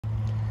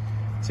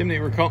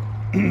Timney,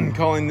 we're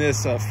calling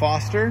this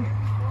Foster.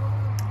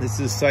 This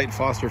is site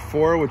Foster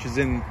 4, which is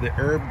in the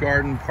herb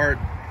garden part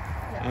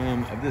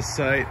of this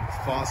site.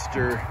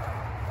 Foster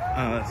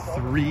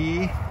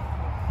 3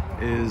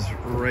 is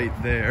right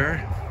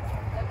there.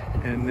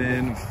 And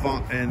then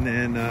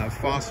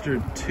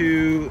Foster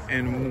 2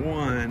 and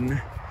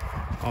 1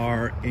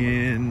 are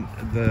in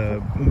the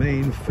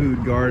main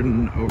food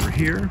garden over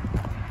here,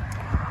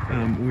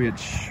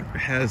 which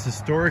has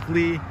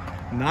historically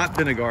not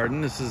been a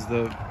garden. It's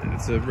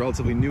a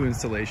relatively new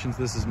installation.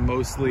 So this is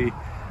mostly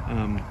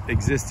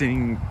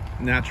existing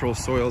natural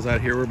soils out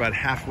here. We're about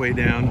halfway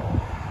down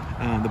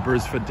the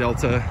Bursfoot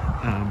Delta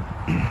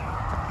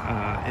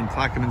in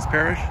Plaquemines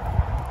Parish.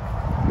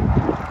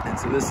 And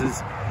so this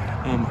is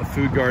a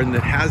food garden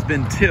that has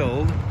been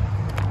tilled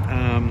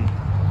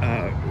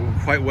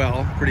quite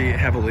well, pretty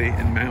heavily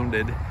and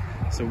mounded.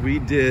 So we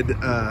did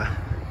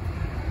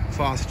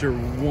Foster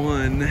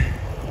 1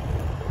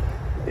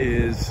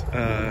 is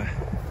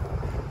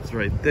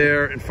right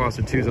there, and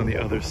Foster 2 is on the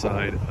other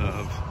side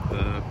of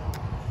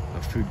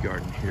the food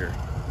garden here.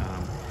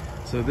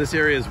 So this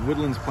area is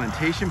Woodlands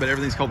Plantation, but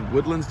everything's called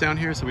Woodlands down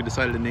here, so we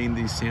decided to name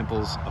these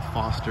samples a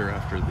Foster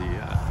after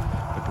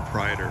the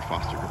proprietor,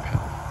 Foster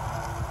Grappel.